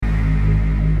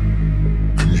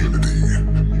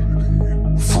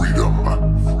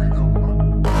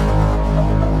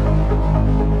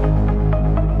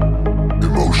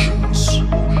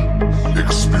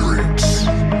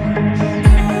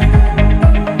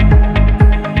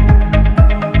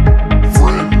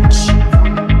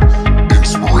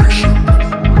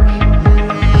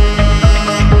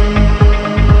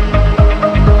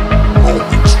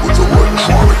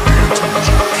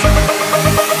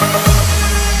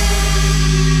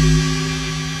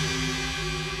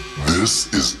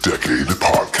This is Decade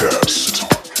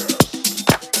Podcast.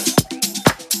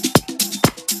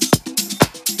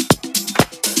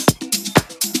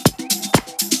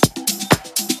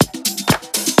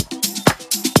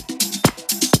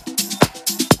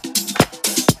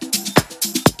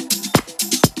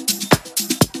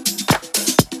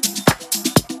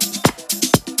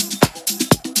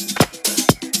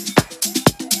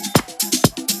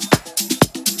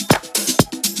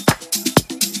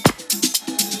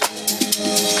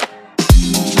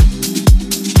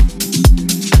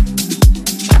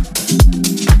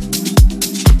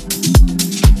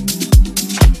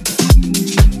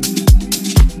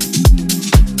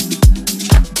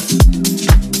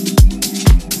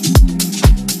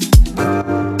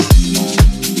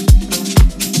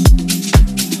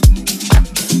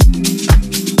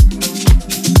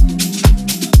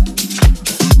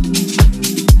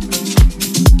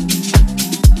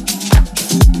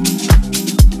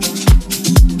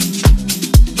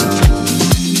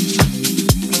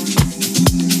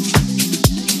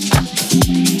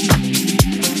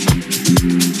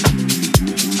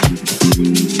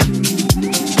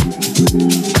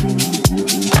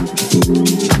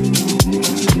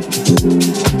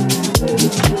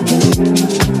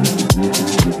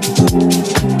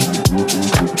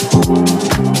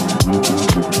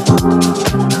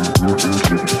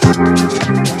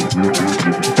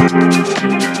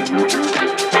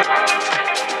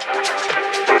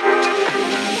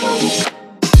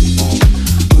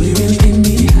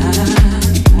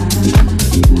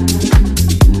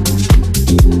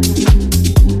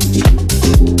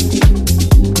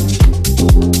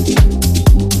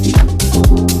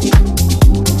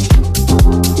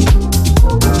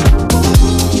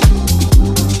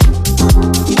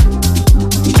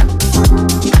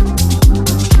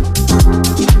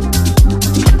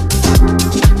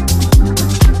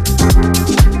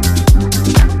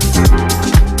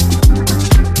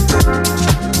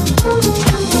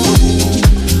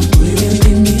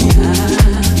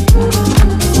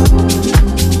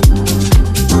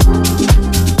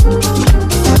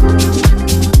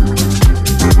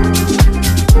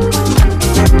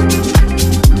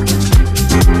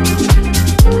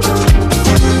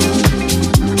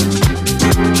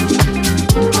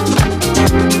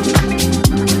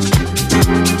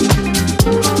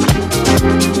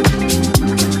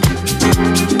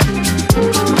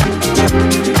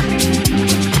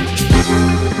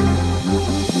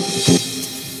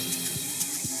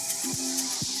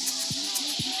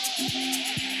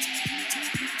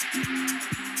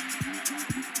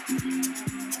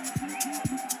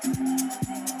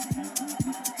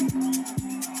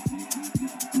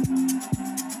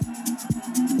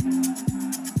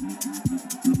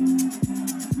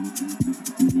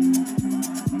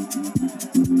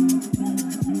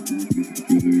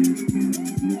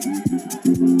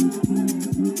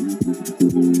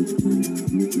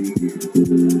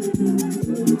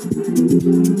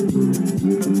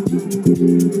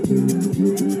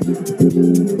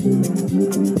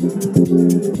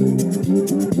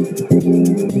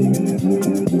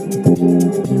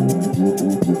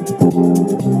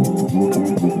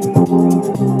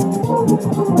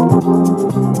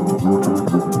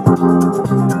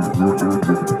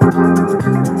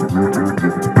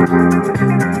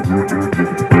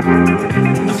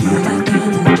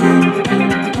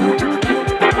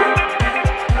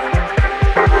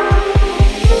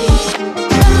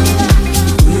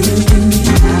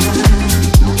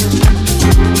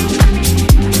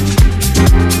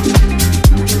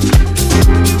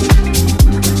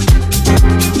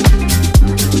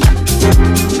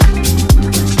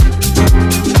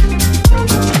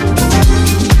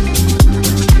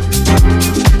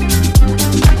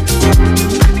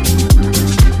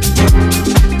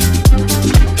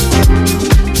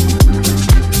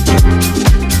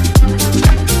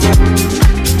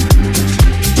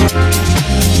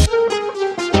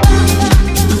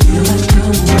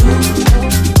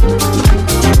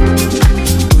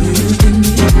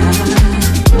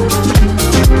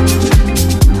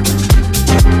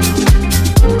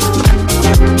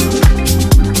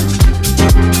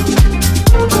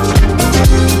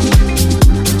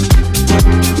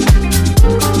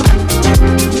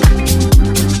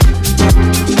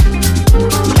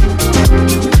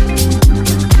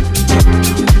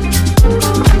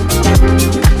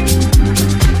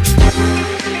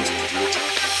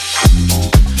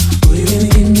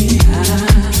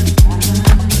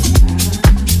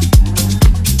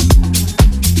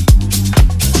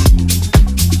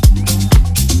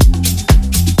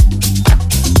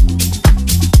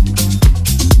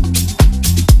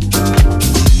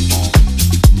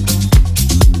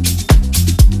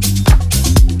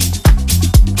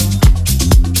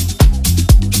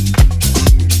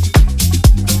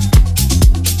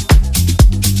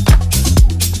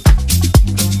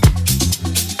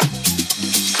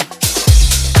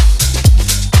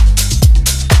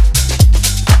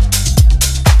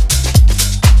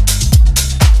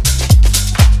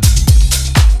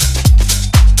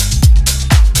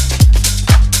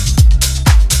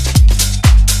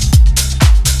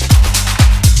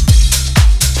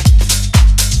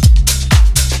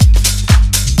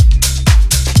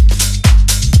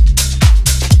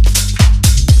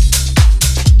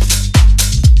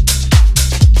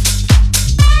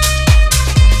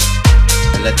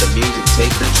 and let the music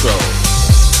take control.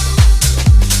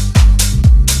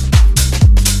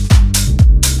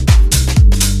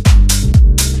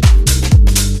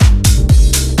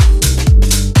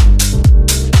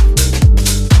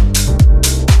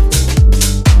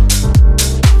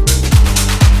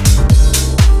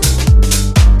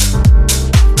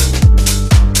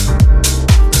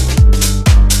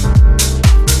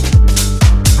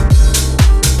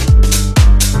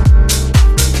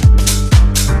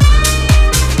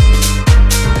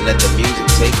 Let the music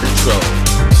take control.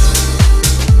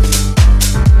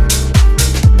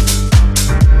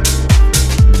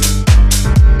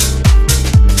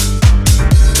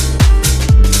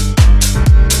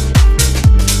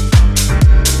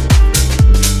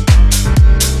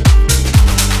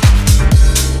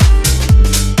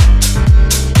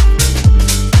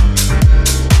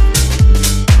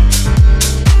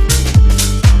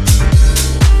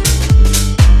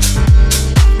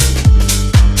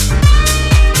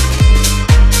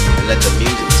 Let the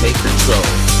music take control.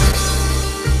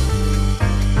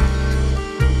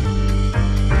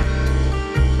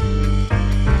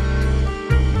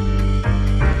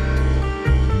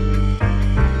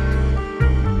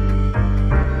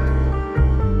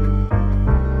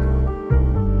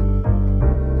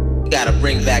 Gotta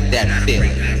bring back that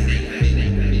feeling.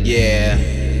 Yeah,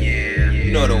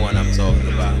 you know the one I'm talking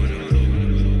about.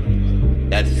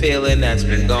 That feeling that's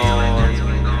been gone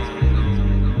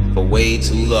for way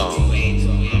too long.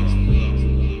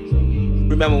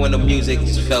 Remember when the music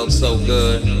felt so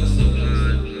good?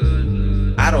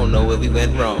 I don't know where we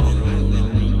went wrong.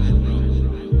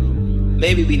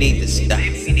 Maybe we need to stop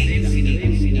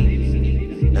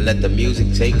and let the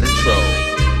music take control.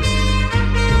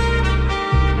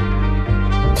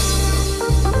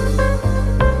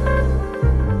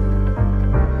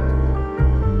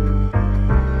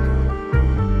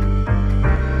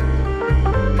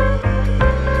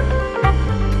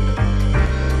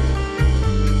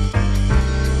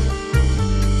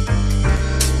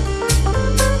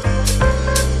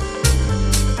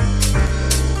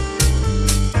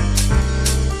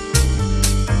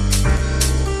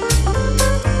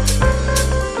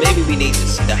 Maybe we need to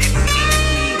stop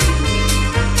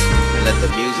and let the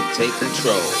music take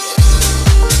control.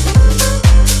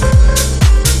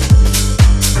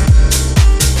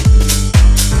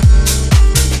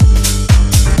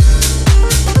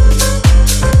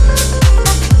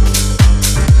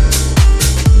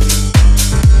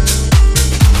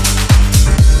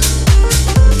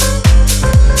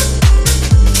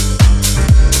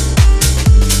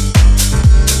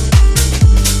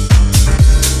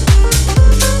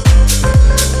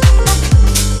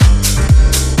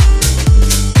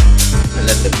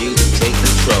 Let the music take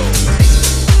control.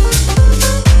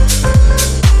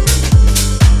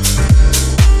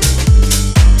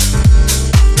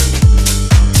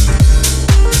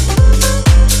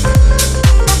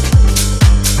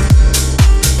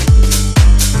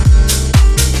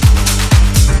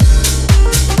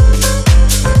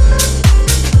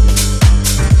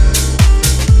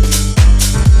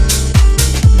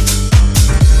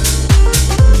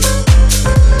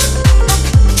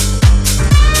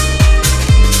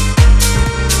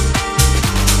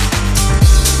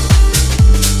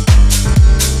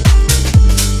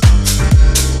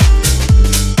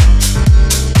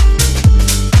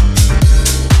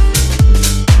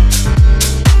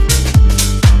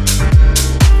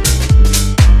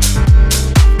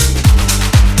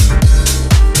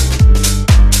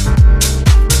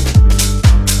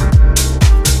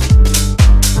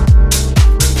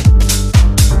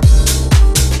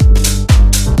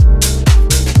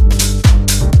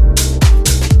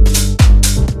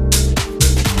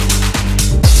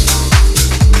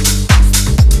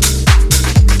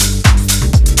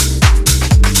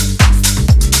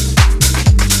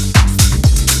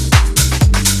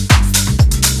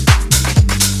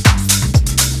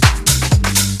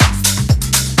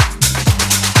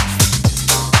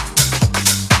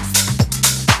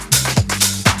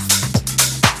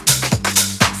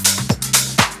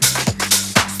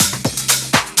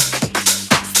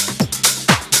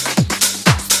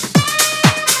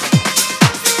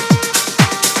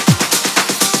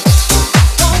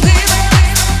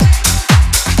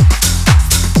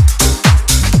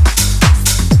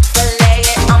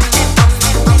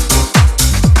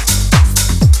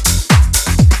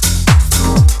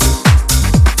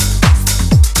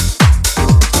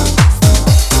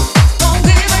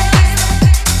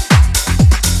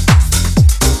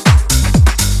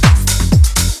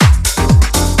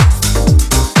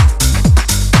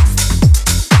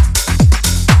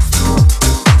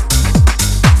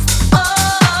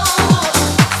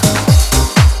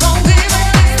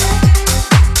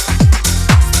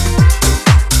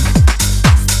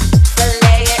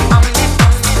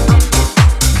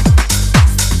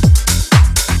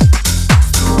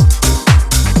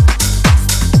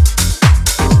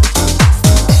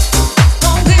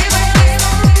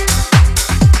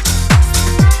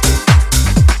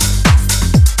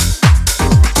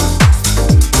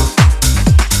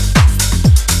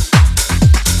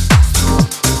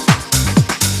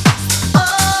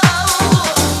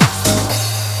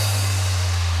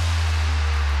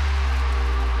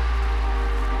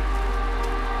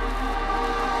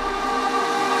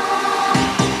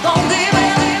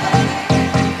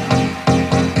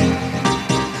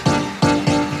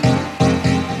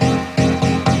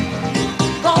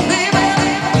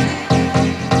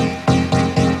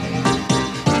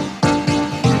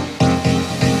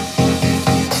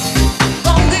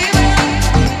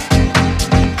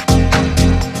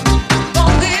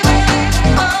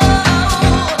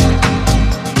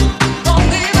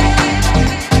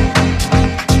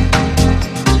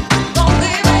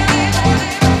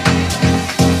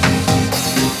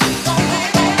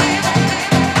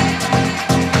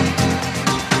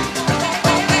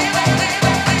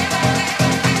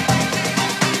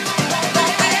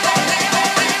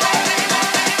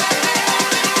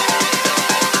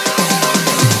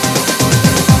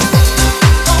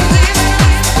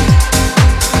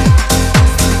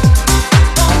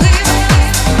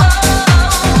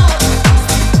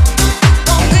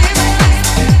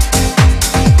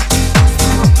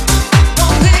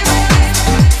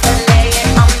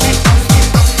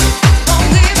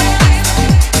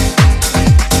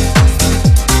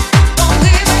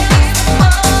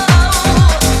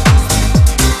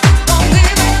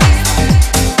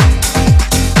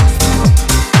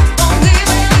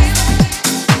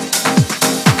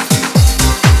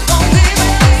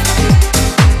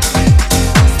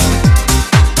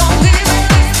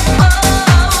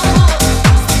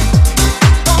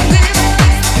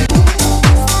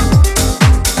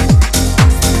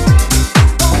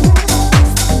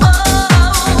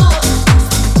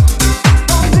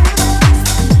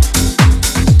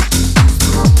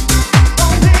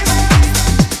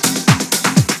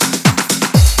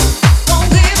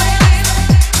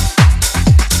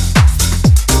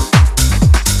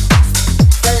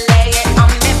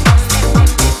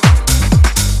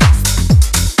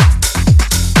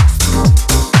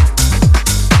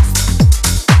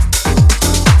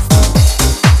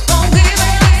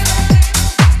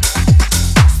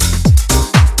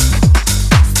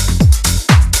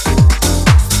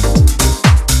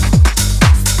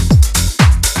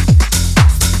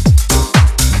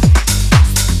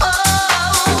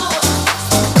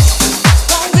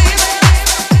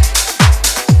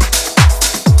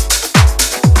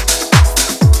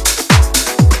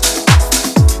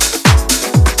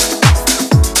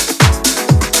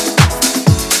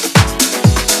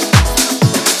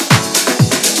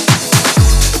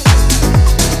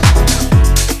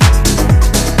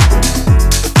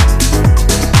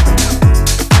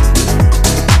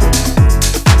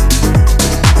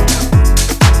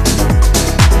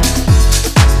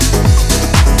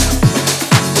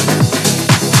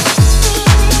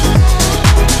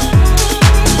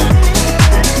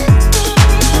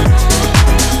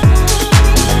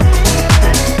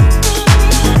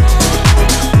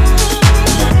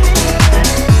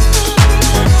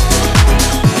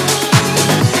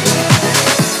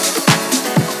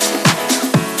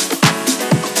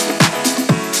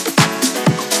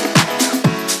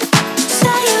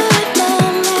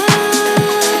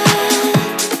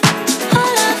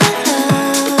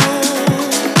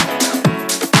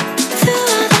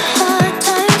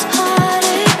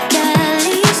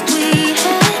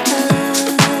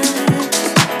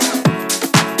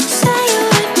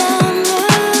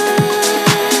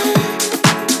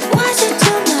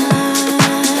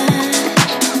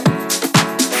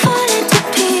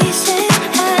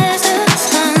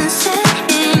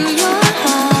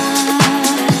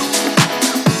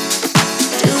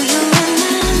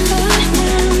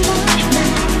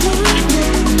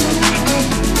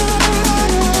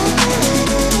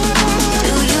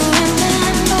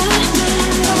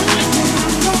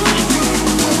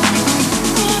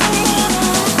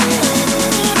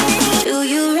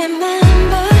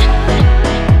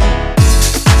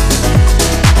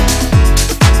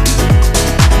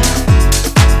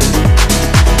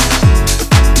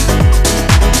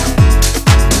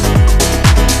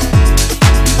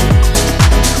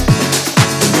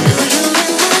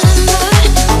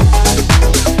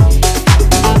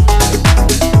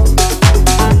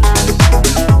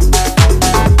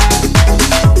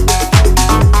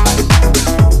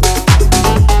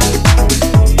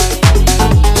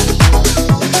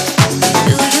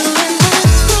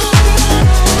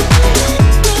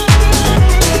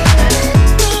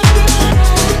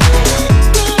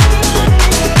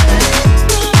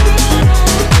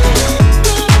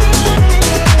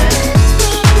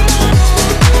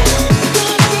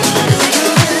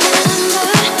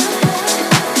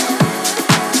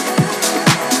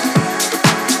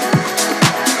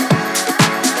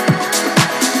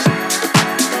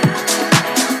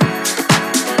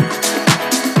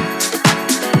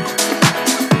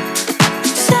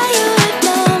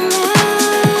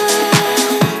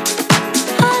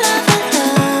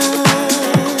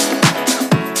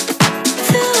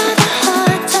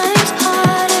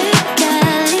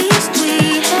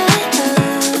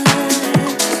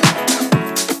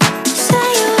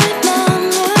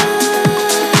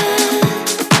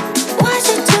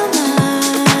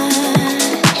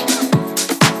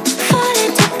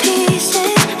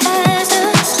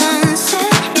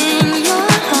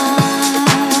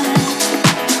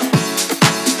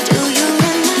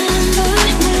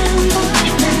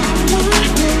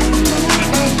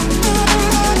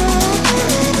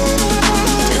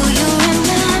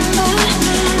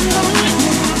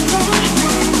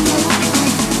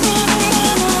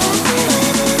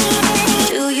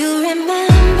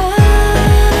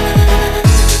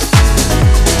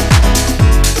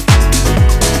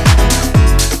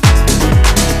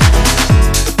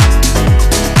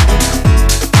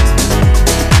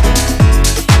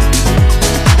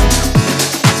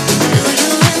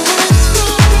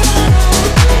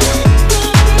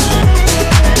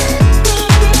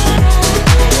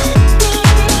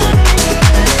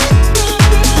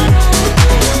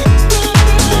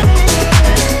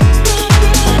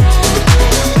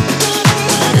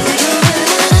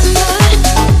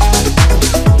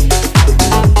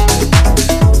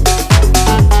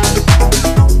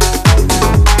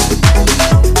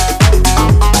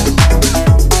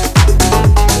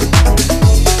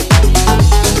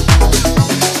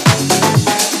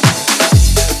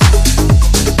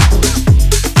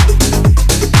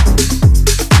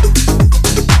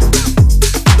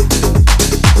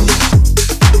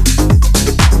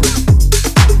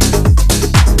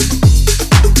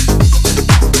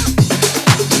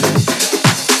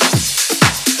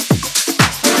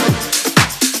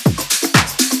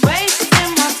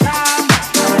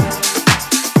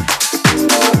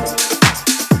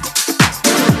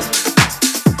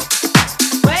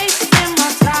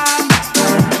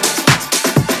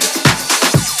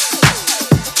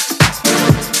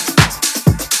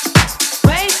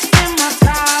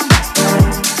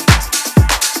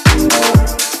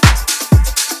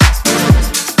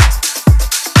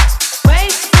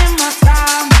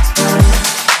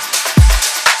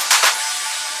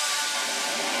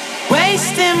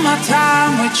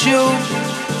 you.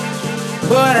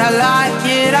 But I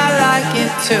like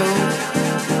it too.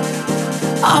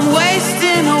 I'm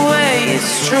wasting away,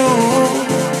 it's true.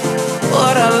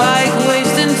 But I like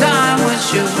wasting time with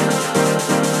you.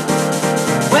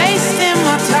 Wasting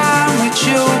my time with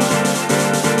you.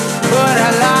 But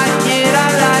I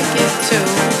like it too.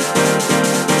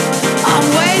 I'm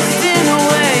wasting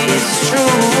away, it's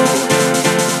true.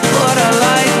 But I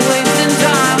like wasting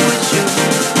time with you.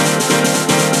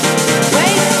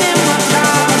 Wasting my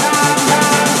time,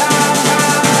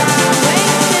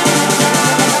 wasting my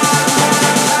time.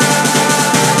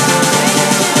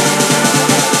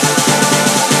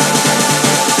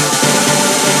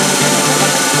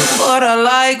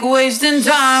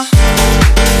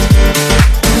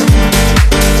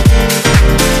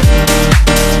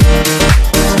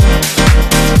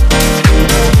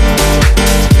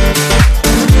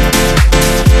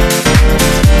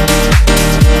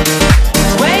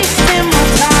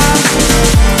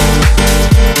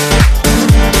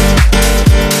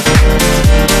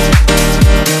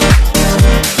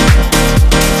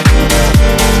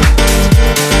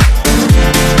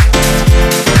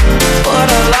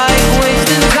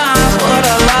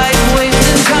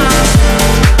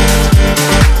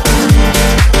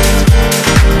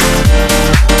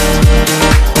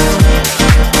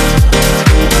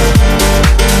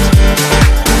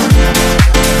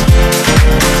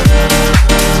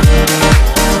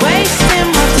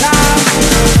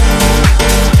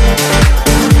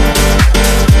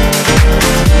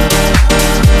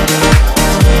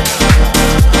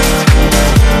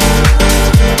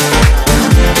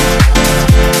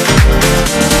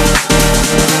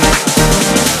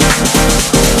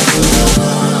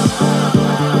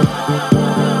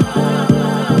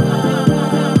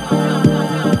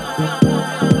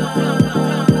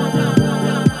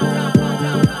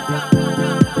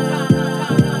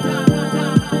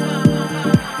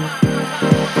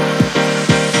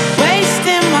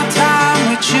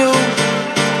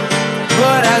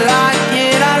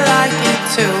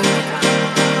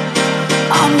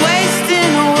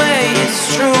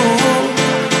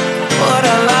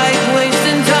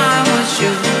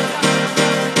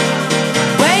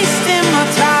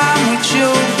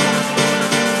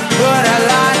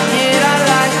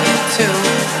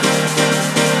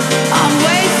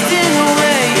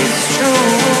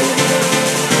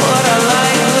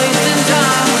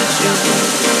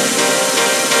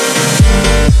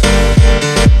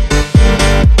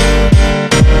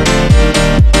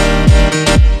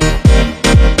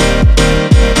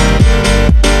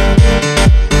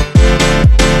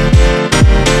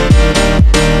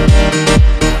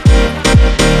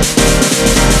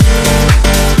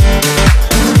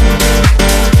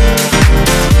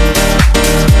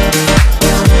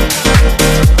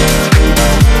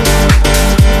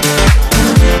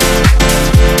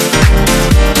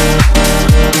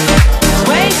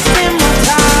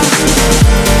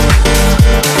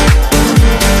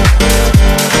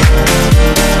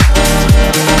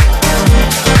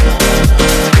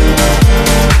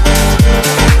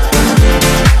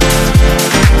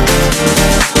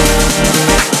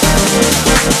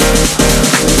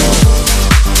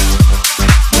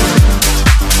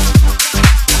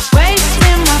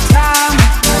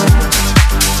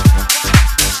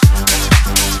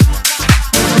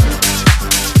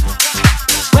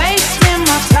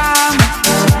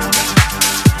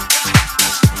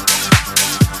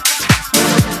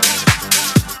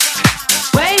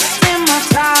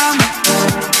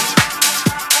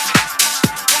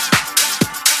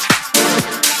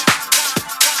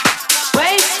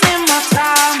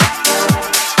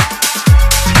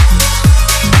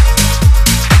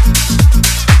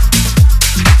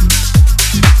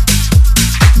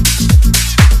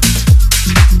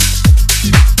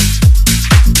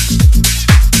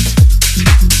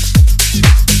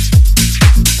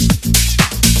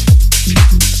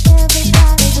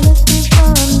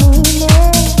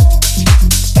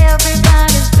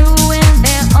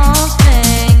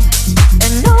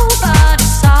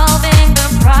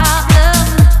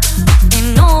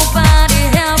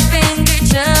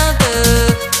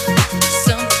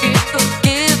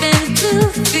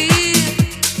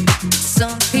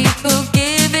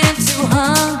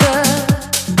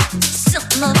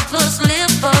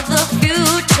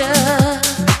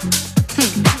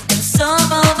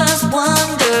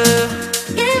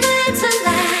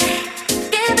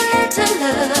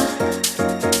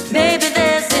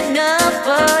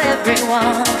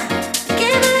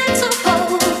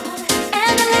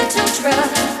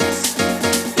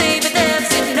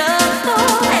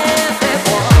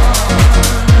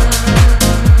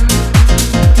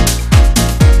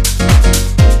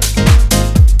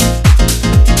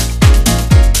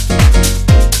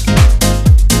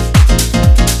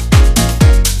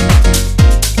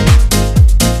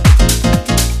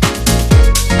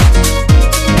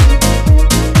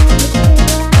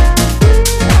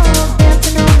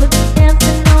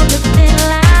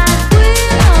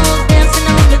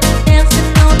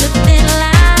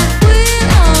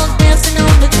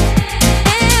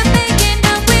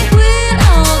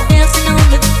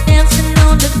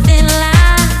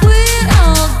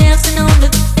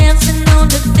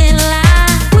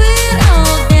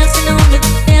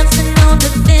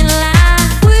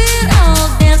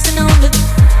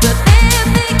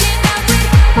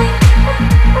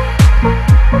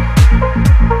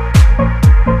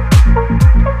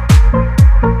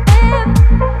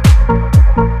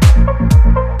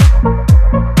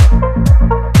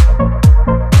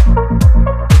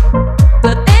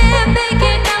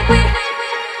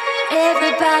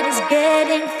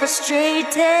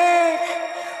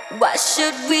 Why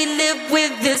should we live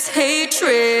with this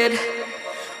hatred?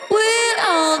 We're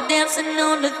all dancing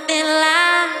on a thin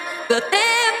line, but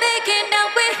they're making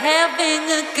out we're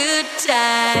having a good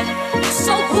time.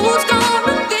 So who's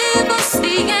gonna give us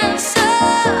the answer?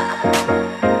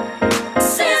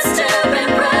 Sister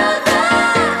and brother,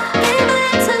 give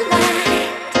it to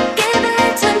light, give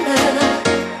it to love.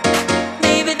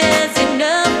 Maybe there's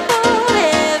enough for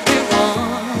everyone.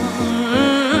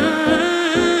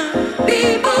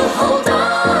 People, hold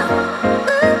on.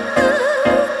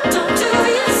 Don't do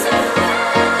yourself.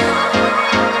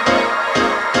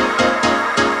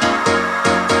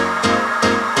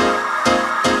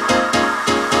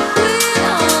 We're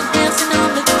all dancing on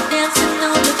the thin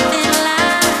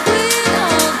line. We're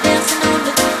all dancing on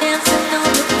the thin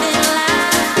line.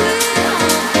 We're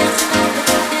all dancing on the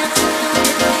thin line.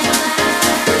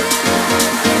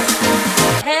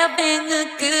 Having a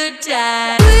good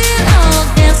time. We're all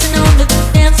dancing on the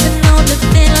thin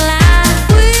line.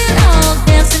 We're all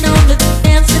dancing on the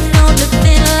thin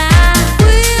line.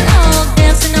 We're all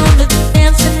dancing on the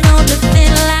thin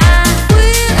line.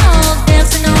 We're all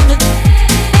dancing on the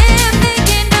and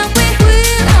making our way.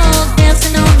 We're all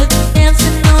dancing on the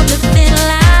thin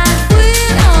line.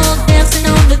 We're all dancing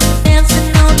on the thin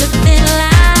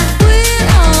line. We're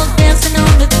all dancing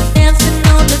on the thin line.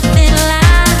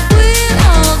 We're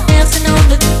all dancing on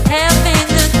the having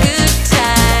a good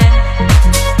time.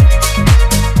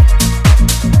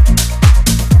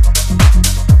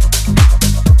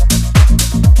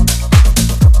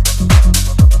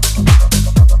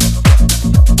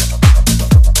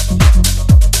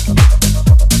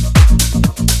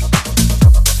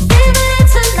 Give it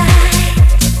to light,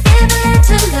 give it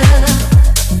to love.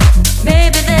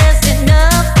 Maybe there's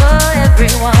enough for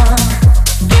everyone.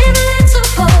 Give a little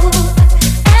hope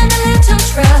and a little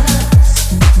trust.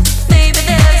 Maybe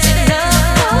there's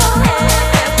enough for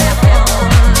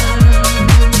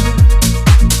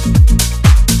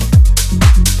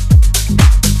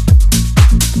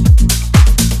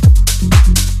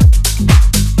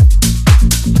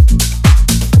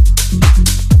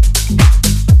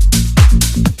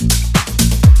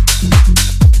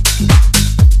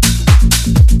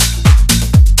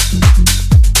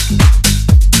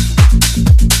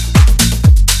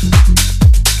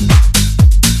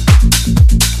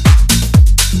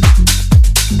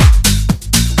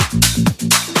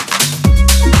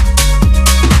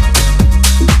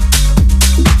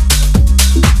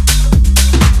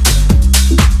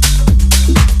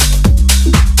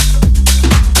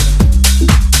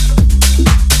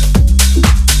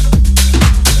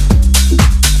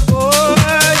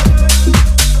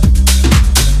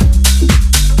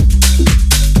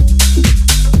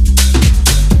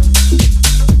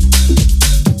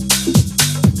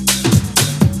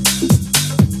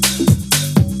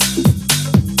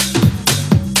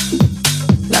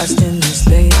Lost in this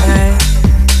late night,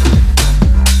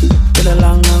 got a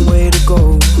long, long way to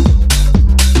go.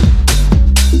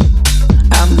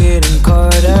 I'm getting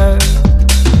caught up,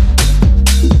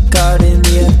 caught in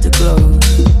the afterglow.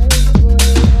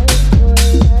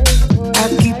 I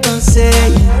keep on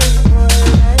saying,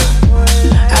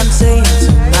 I'm saying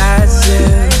to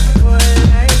myself,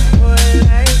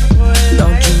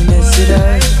 don't you mess it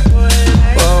up,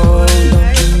 oh,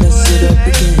 don't you mess it up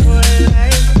again.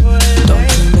 Don't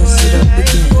you mess it up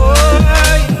again. Oh,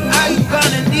 are you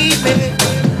gonna need me?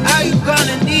 Are you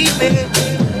gonna need me?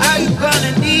 Are you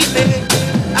gonna need me?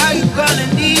 Are you gonna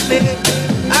need me?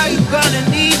 Are you gonna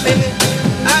need me?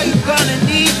 Are you gonna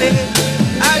need me?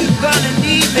 Are you gonna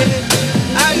need me?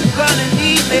 Are you gonna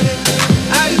need me?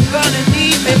 Are you gonna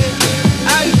need me?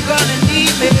 Are you gonna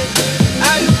need me?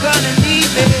 Are you gonna need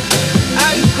me?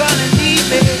 Are you gonna need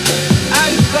me? Are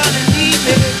you gonna need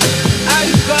me? Are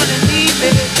you gonna need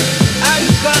me? Are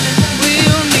you gonna? Will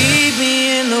you meet me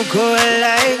in the cold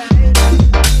light?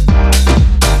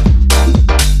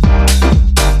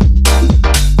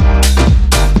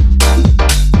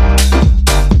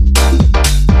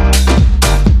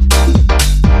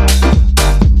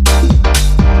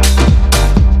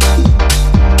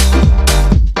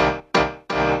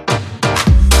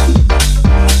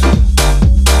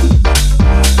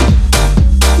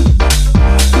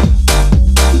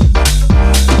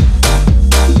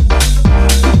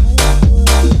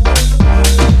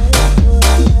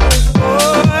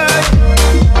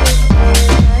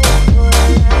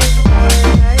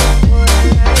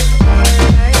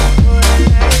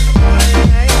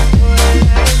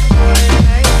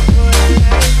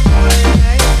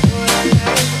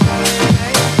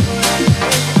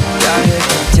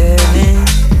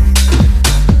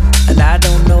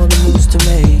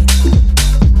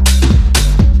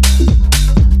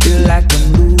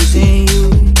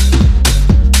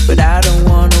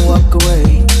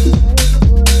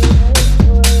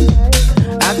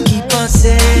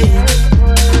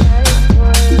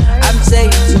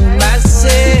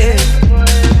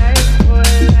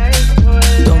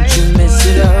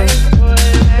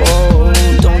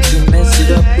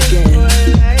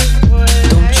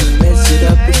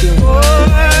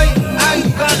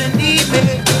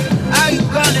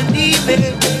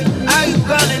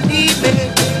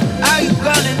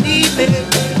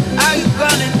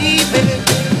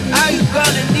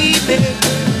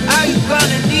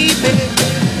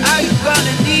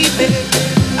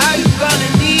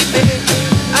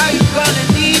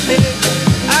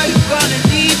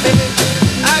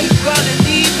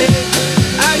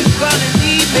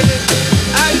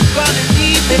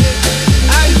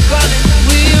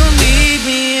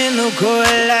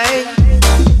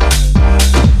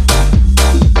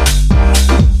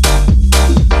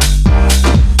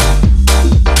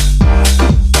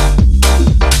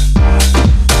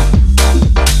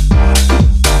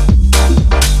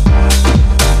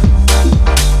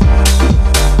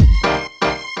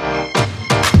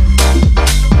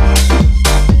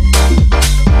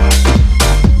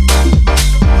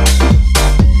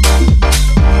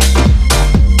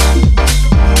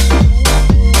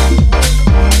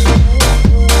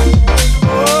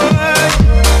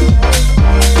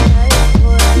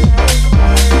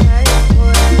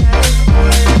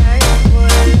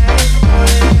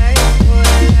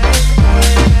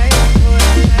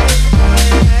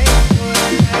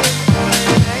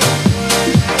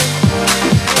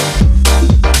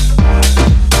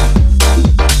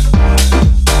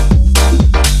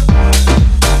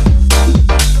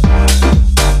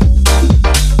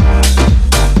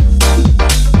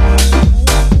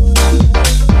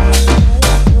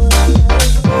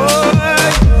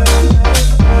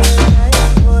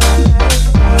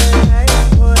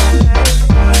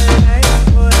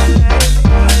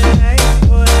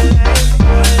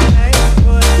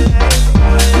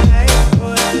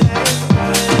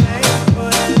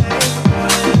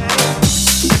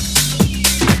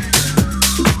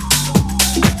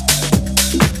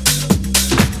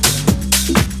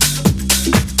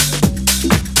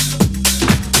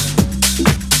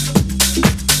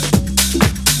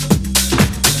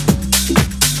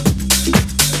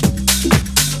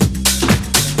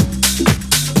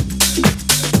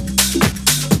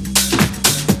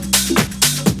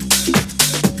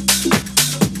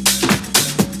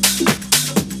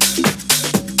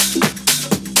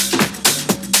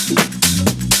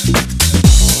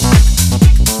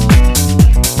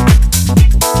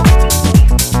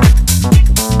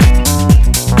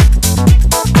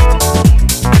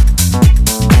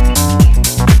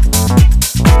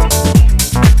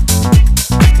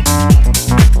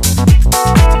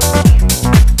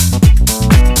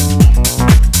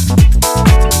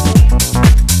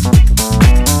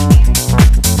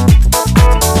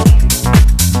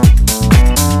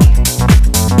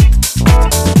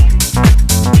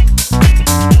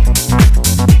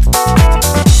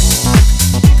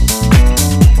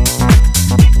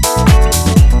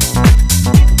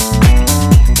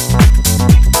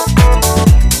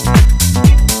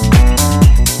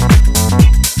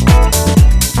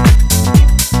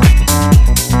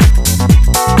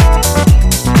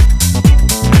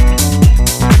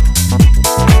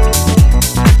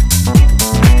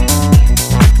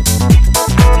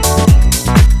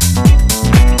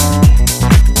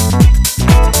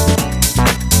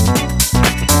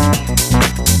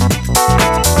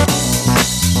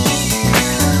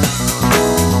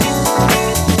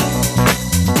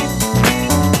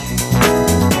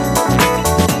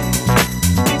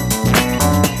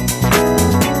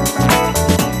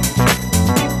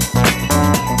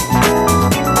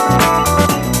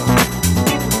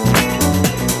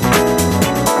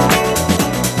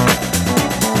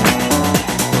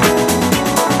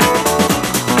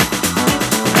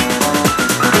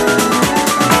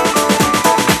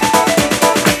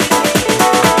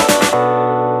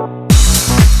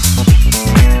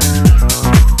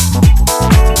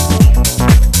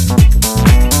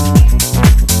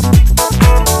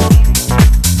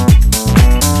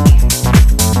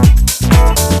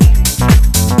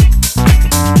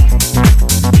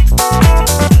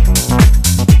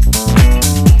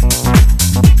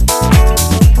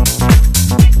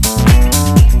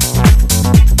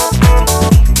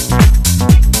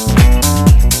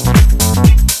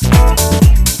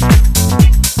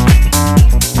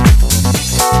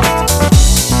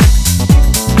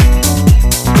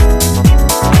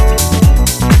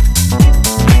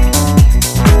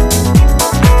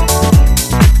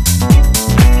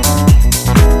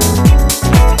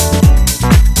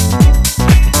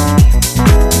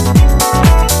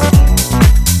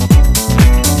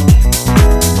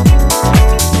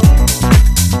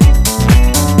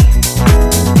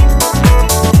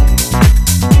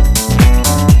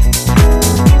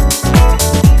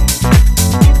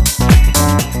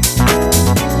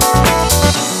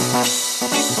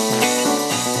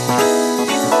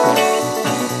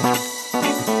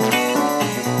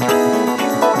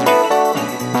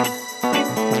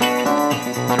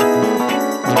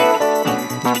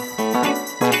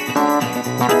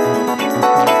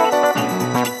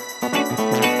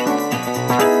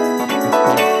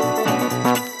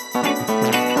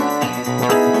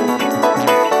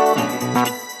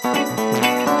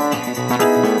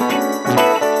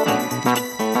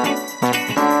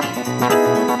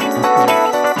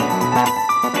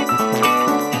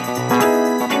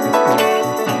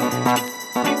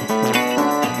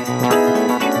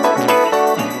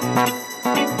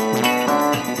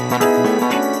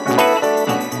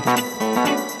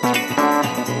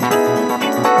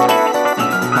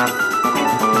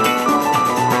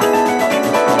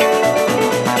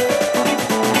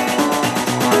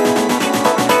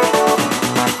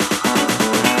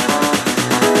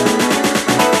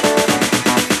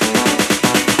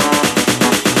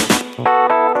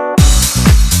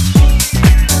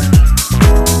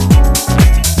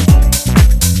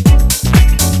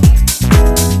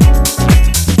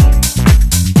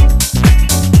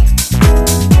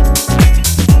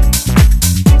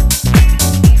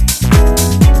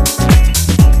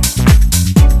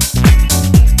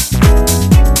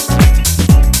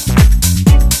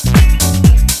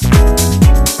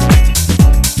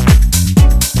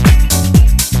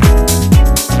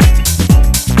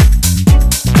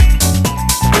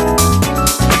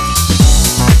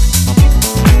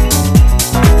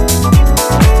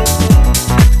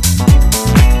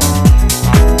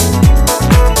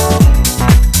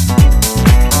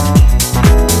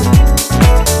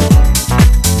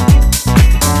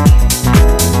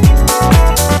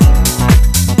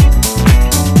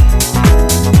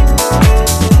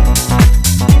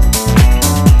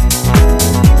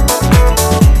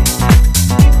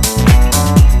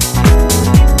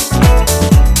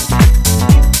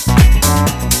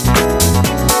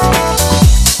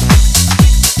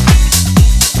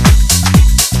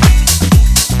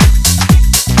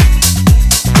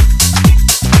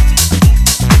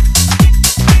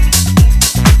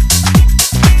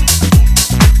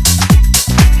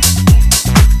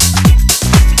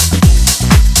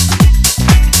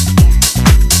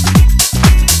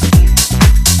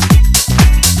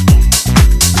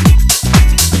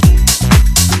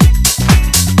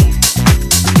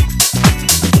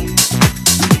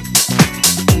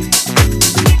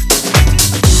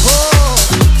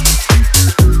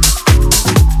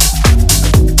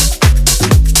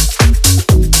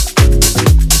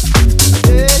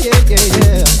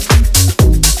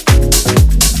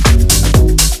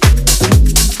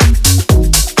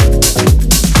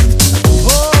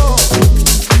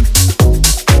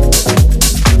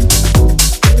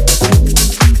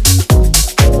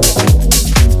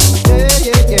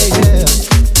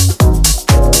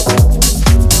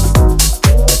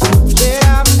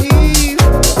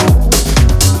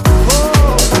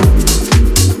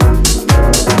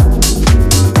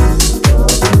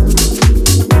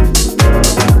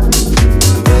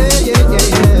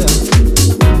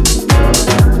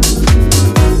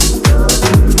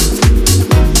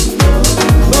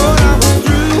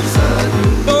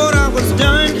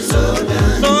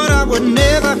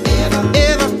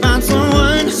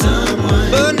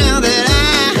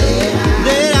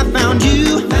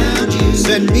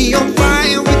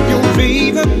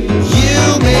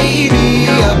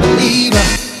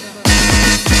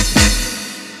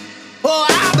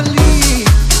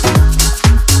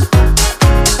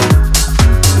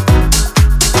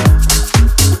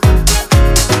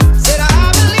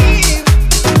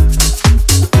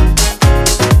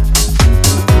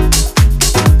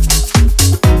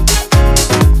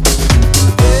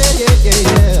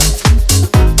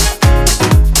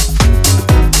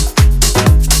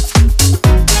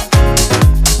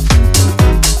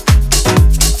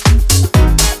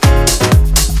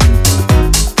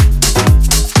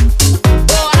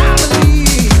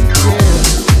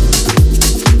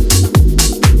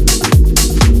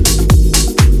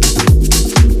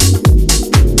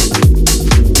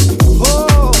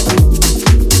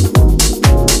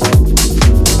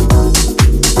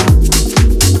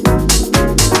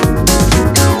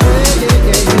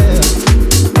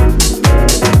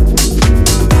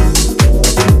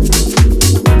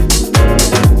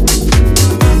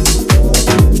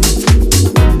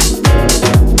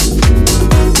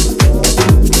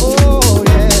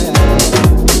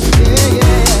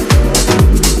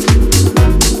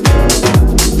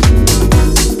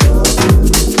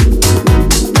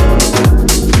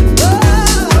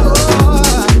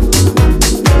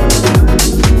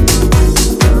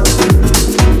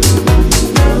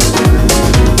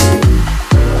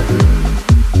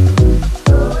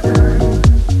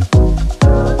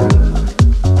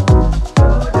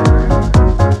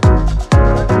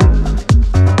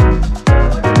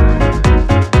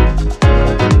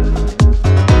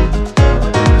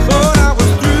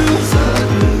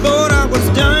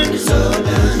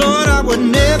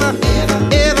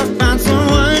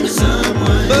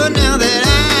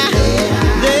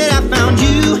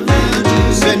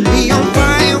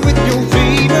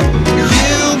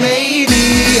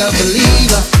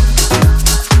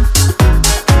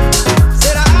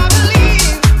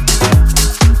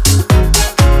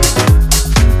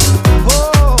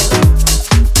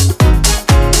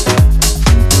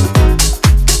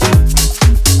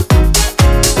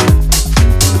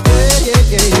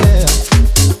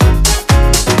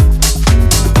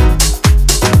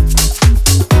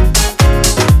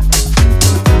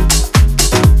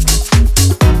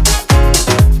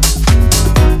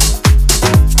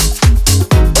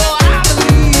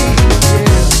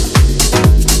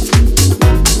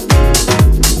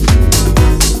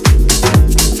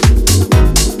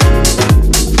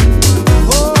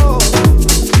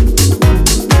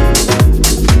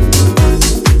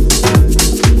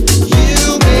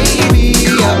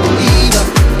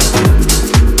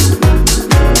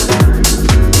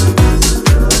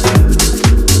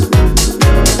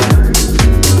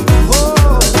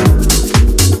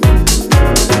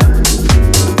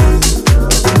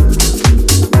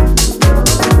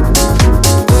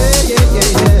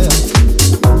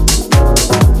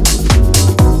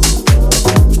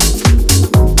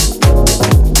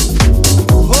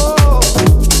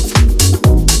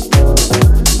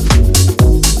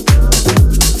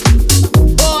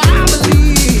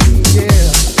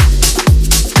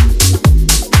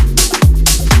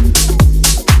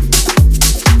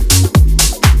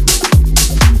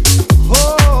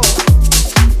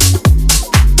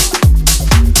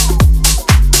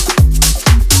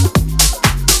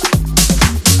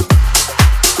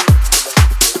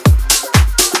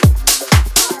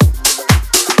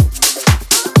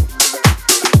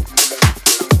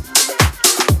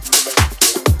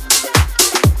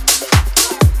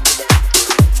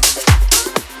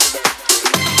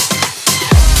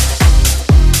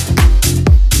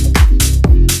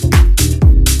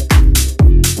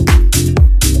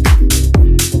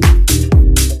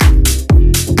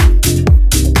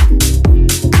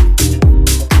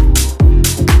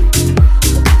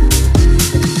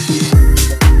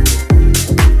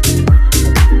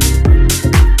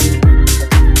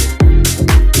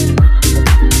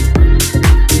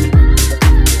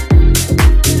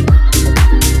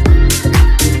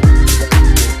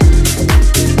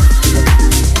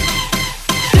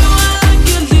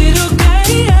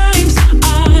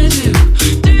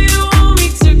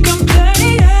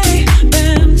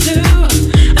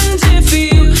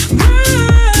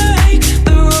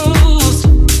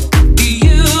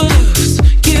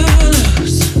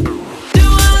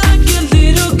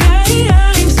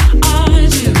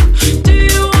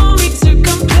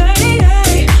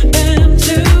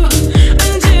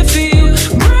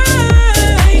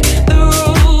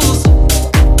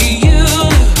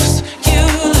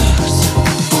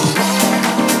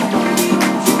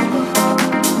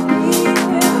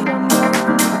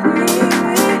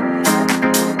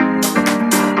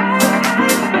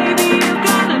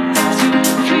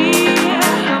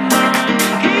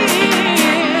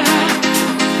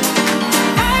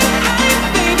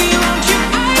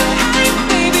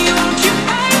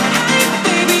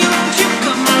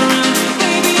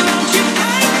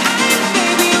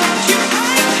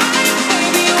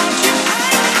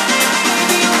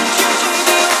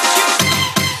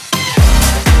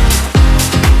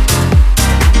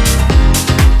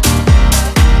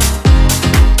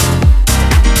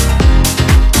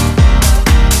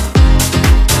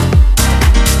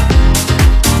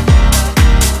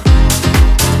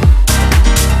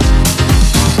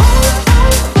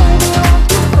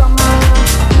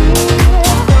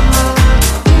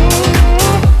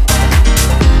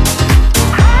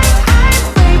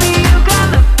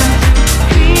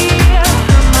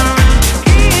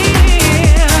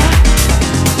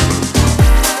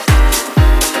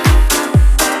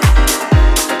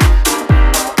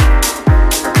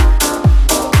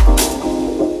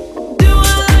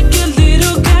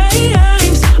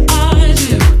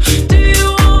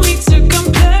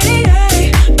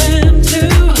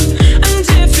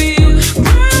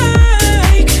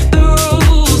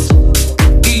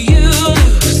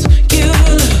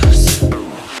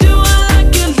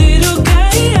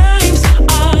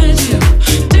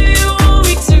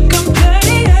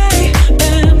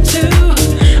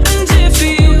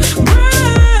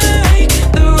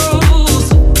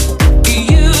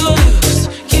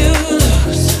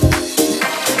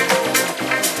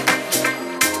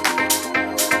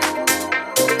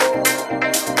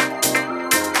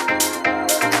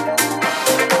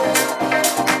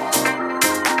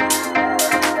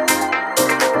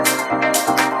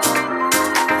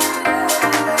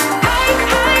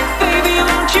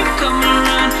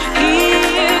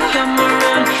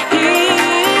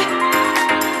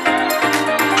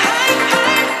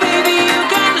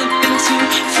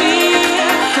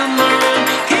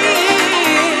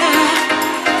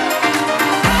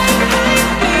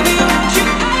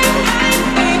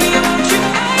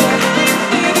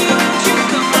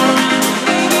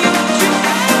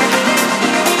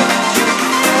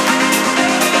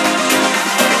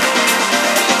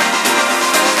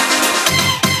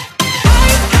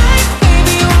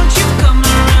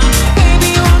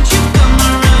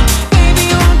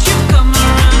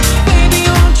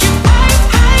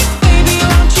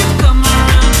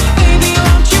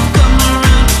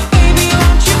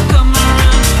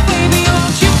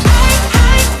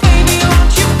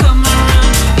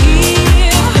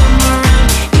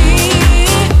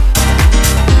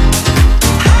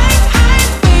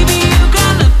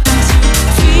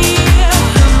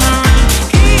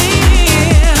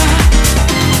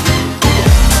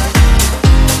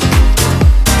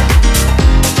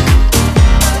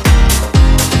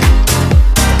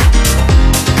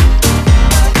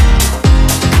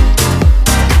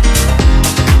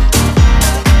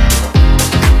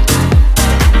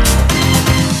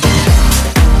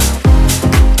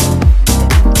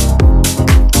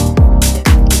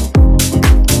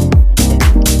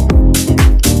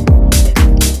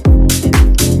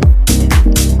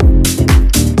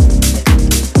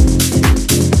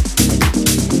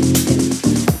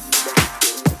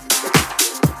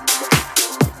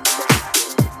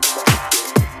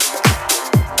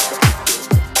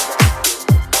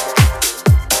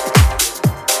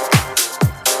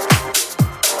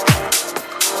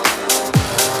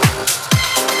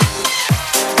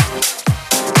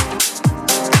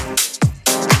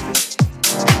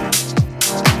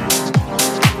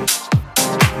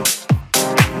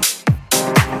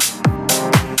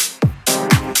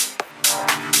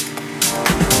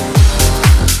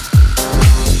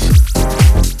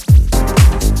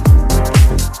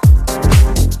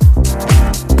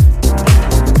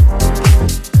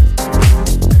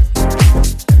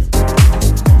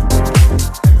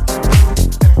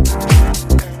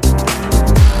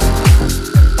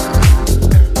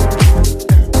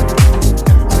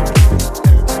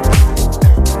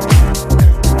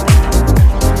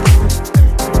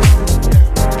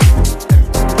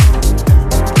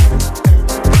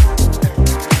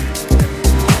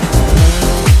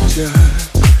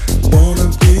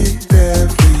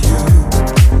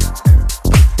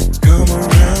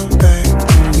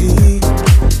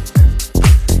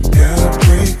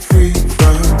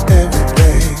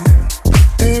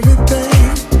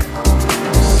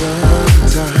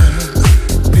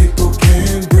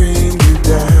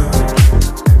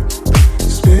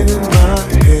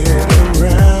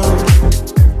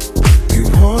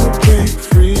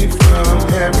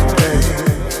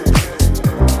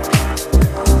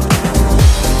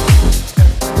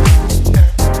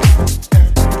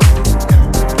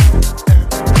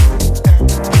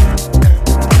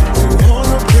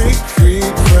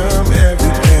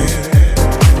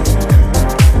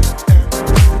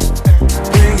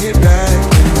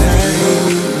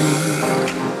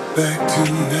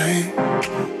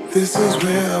 This is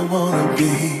where I wanna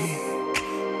be.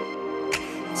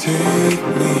 Take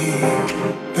me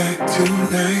back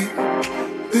tonight.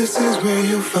 This is where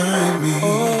you'll find me.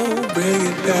 Oh, bring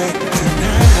it back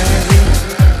tonight.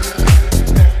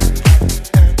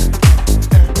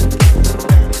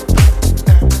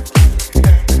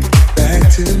 Back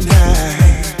tonight.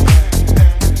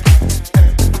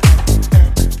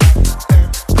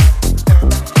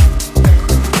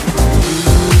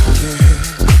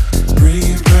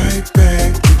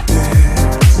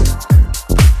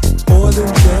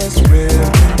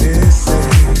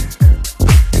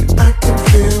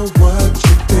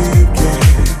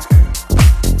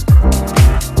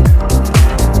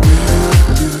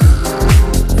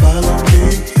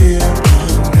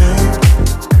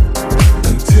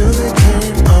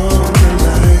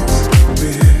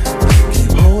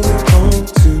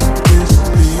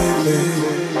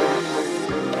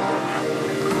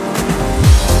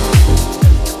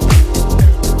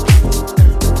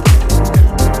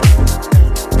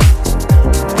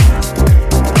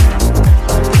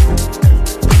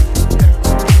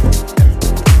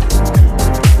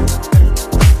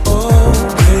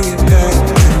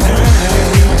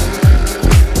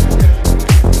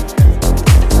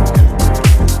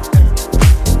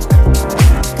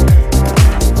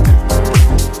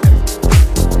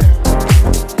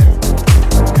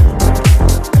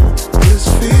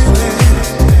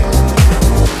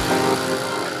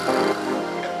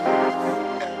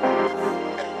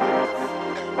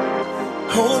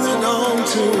 Holding on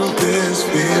to this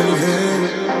feeling.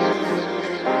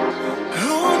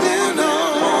 Holding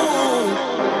on.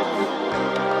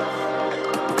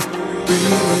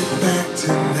 Bring it back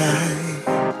tonight.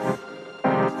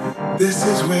 This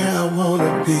is where I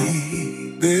wanna be.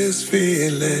 This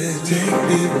feeling. Take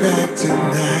me back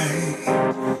tonight.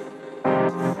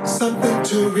 Something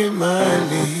to remind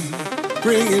me.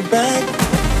 Bring it back.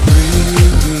 Bring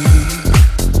me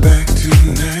back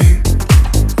tonight.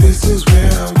 This is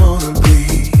where I wanna be.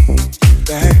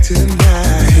 Back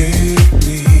tonight. Take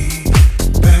me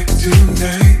back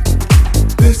tonight.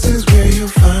 This is where you'll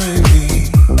find me.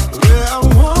 Where I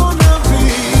wanna be.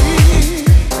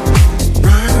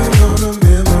 Riding on a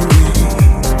memory.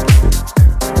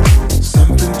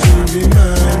 Something to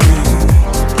remind me.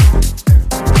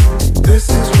 This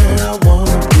is where I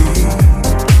wanna be.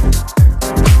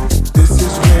 This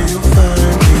is where you'll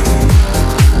find me.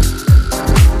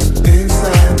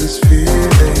 Inside this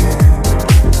feeling,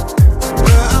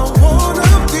 where I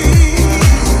wanna be.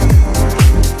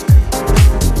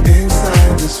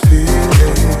 Inside this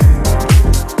feeling,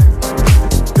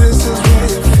 this is where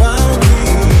you find me.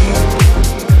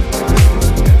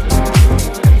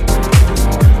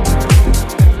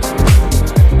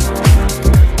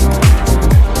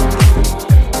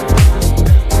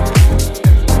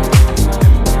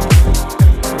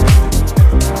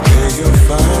 Where you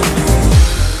find me.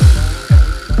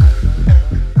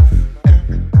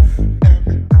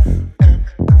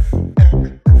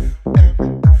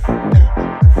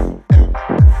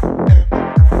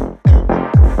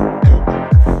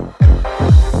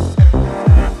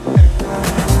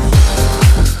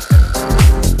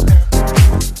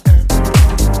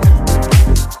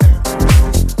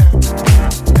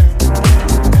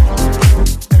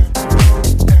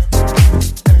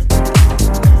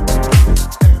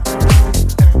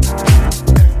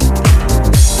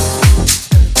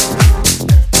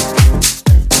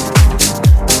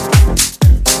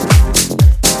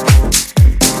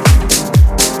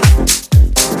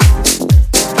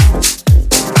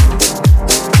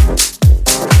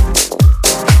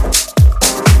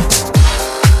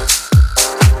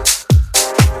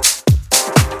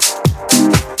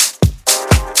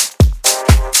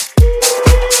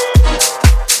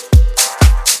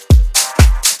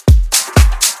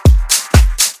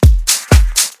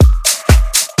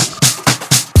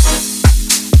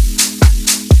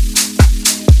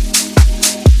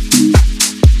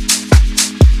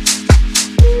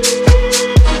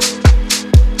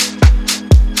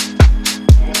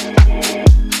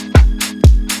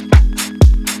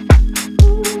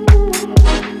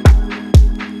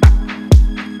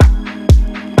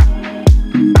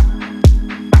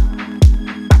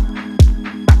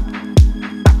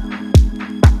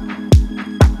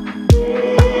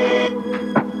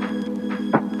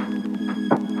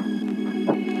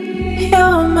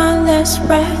 You're my last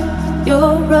breath.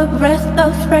 You're a breath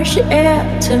of fresh air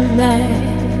to me.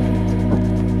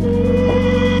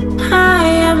 I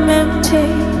am empty,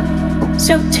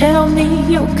 so tell me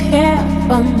you care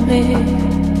for me.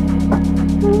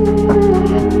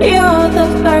 You're the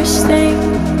first thing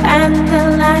and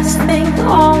the last thing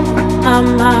on my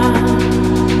mind.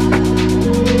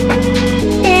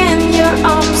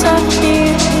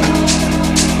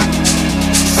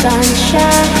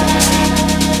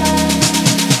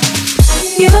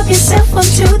 yourself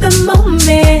onto the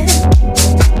moment.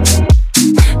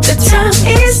 The time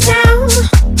is now.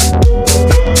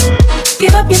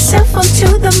 Give up yourself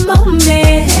onto the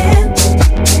moment.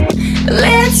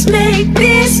 Let's make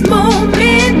this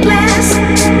moment last.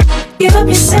 Give up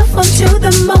yourself onto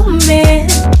the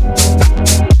moment.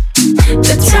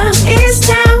 The time is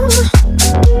now.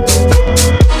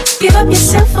 Give up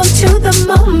yourself onto the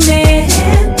moment.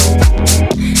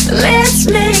 Let's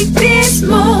make this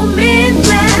moment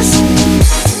last.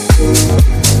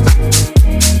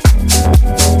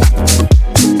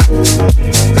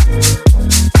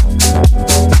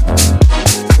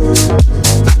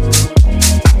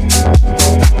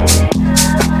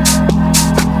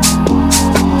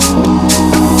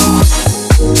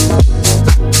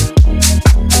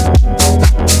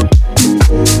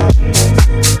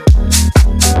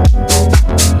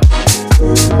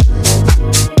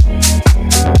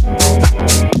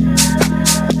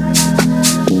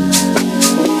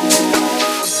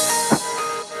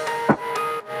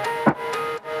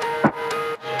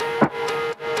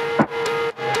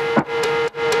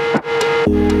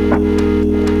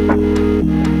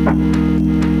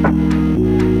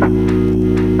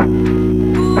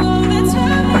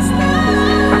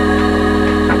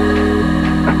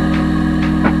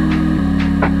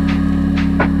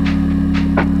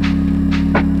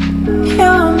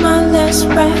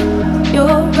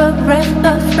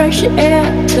 Air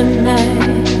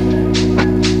tonight.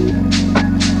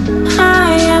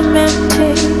 I am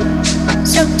empty,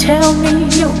 so tell me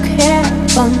you care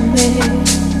for me.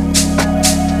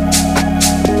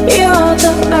 You're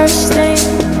the first thing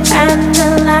and the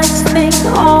last thing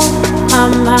on my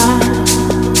mind.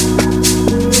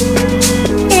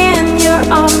 In your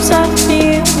arms I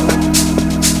feel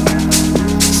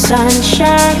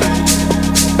sunshine.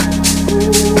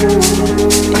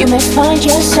 You may find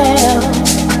yourself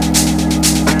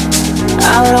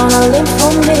out on a limb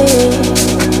for me.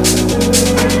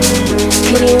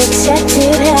 Can you accept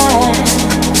it as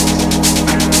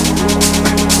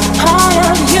part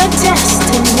of your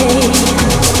destiny?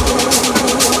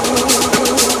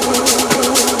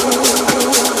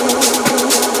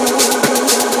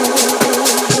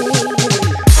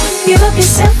 Give up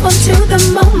yourself onto the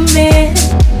moment.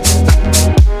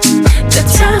 The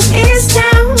time is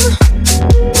now.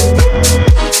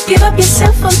 Give up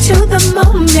yourself onto the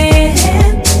moment.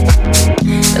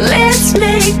 Let's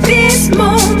make this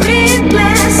moment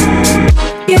last.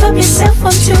 Give up yourself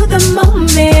onto the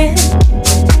moment.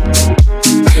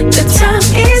 The time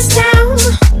is now.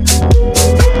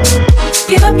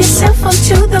 Give up yourself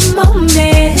onto the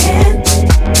moment.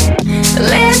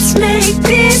 Let's make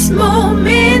this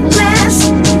moment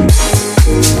last.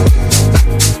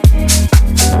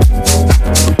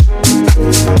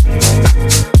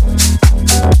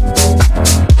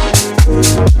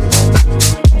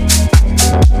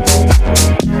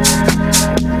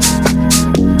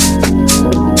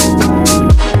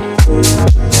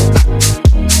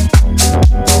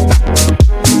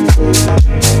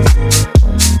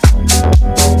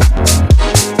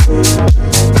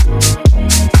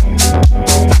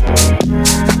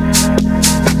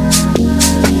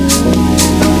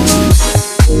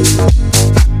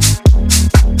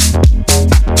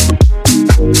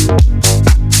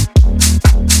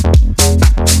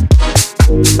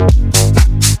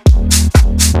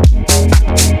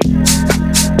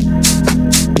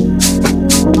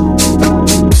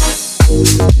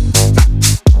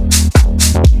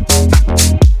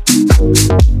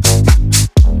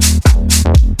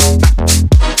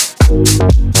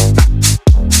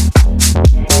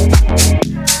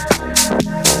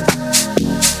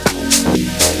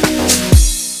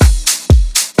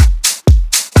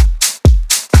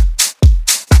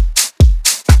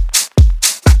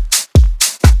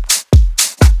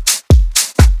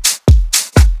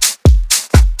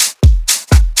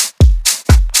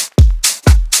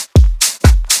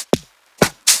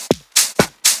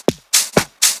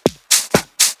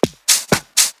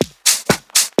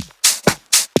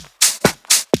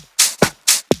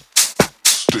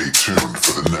 Stay tuned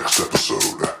for the next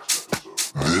episode.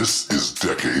 This is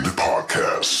Decade